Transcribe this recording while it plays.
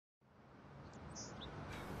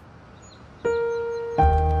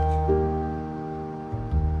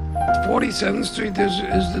47th Street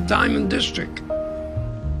is the Diamond District.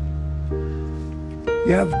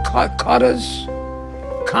 You have cutters,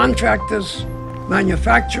 contractors,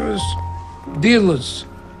 manufacturers, dealers.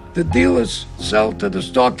 The dealers sell to the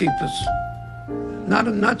storekeepers.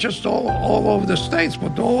 Not just all over the States,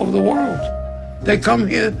 but all over the world. They come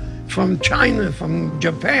here from China, from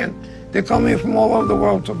Japan. They come here from all over the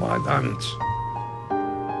world to buy diamonds.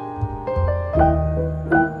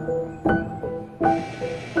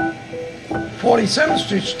 '47th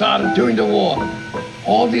Street started during the war.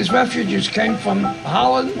 All these refugees came from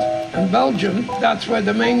Holland and Belgium. That's where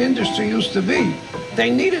the main industry used to be. They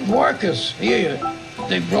needed workers here.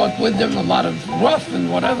 They brought with them a lot of rough and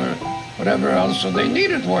whatever else, so they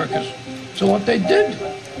needed workers. So what they did,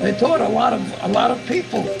 they taught a lot of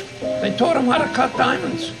people. They taught them how to cut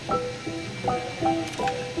diamonds.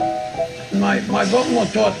 My brother-in-law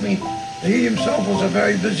taught me. He himself was a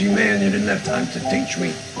very busy man. He didn't have time to teach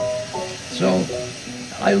me. So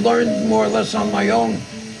I learned more or less on my own.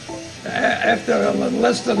 After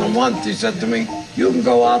less than a month, he said to me, "You can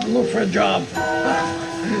go out and look for a job."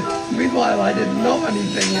 Meanwhile, I didn't know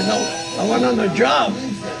anything, you know. I went on a job.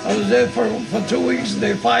 I was there for 2 weeks, and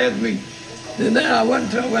they fired me. And then I went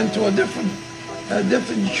to a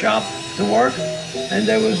different shop to work, and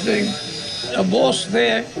there was a boss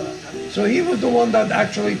there. So he was the one that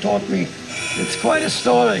actually taught me. It's quite a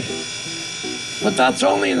story. But that's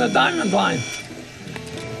only in the diamond line.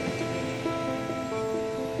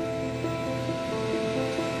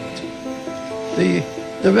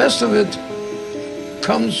 The rest of it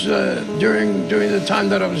comes during the time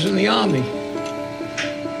that I was in the army.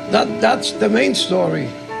 That's the main story.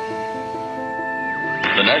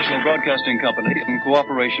 The National Broadcasting Company, in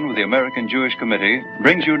cooperation with the American Jewish Committee,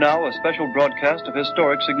 brings you now a special broadcast of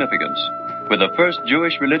historic significance, with the first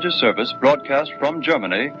Jewish religious service broadcast from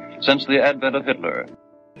Germany since the advent of Hitler.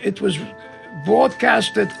 It was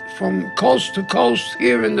broadcasted from coast to coast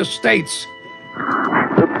here in the States.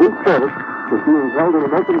 This service was being held in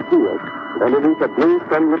an open field underneath a blue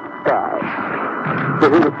sunlit sky. To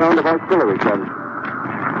hear the sound of artillery guns,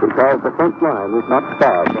 because the front line was not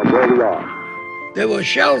far from where we are. There were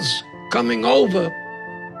shells coming over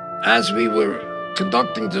as we were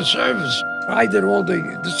conducting the service. I did all the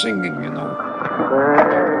singing, you know.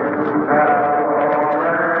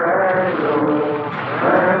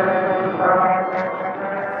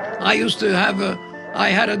 I used to have I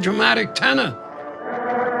had a dramatic tenor.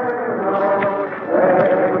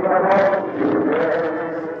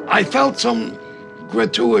 I felt some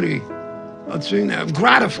gratuity,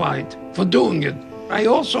 gratified for doing it. I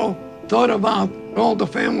also thought about all the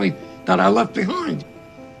family that I left behind.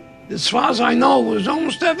 As far as I know, it was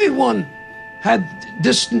almost everyone had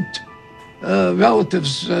distant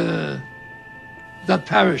relatives that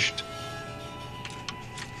perished.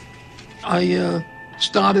 I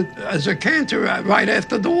started as a cantor right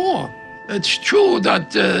after the war. It's true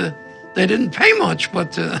that they didn't pay much,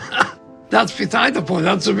 but that's beside the point.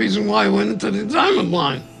 That's the reason why I went into the diamond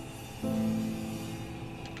line.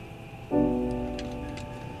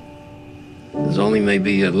 There's only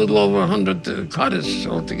maybe a little over 100 cutters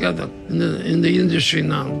altogether in the industry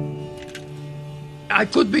now. I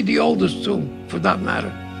could be the oldest too, for that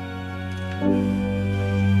matter.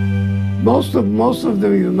 Most of the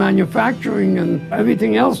manufacturing and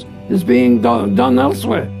everything else is being done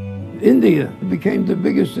elsewhere. India became the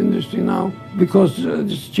biggest industry now because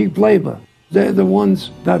it's cheap labor. They're the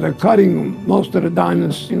ones that are cutting most of the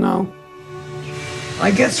diamonds, you know.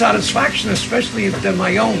 I get satisfaction, especially if they're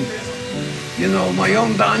my own. You know, my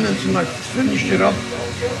own diamonds, and I finish it up,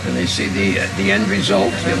 and they see the end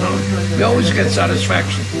result, you know. You always get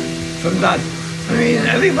satisfaction from that. I mean,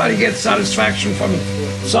 everybody gets satisfaction from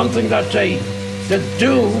something that they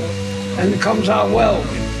do, and it comes out well.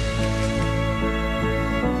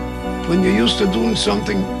 When you're used to doing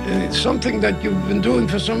something that you've been doing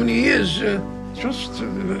for so many years, just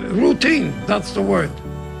routine, that's the word.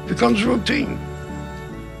 It becomes routine.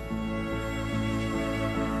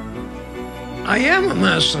 I am a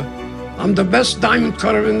master. I'm the best diamond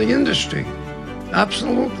cutter in the industry.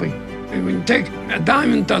 Absolutely. I mean, take a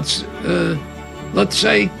diamond that's, let's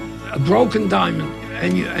say, a broken diamond,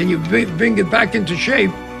 and you bring it back into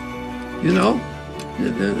shape, you know,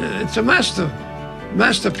 it's a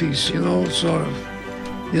masterpiece, you know, sort of,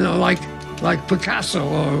 you know, like Picasso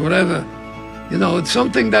or whatever. You know, it's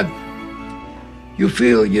something that you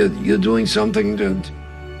feel you're doing something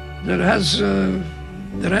that has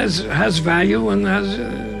value and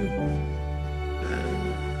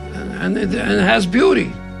has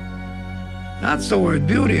beauty. That's the word,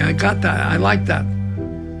 beauty. I got that. I like that.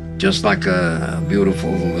 Just like a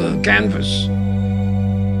beautiful canvas.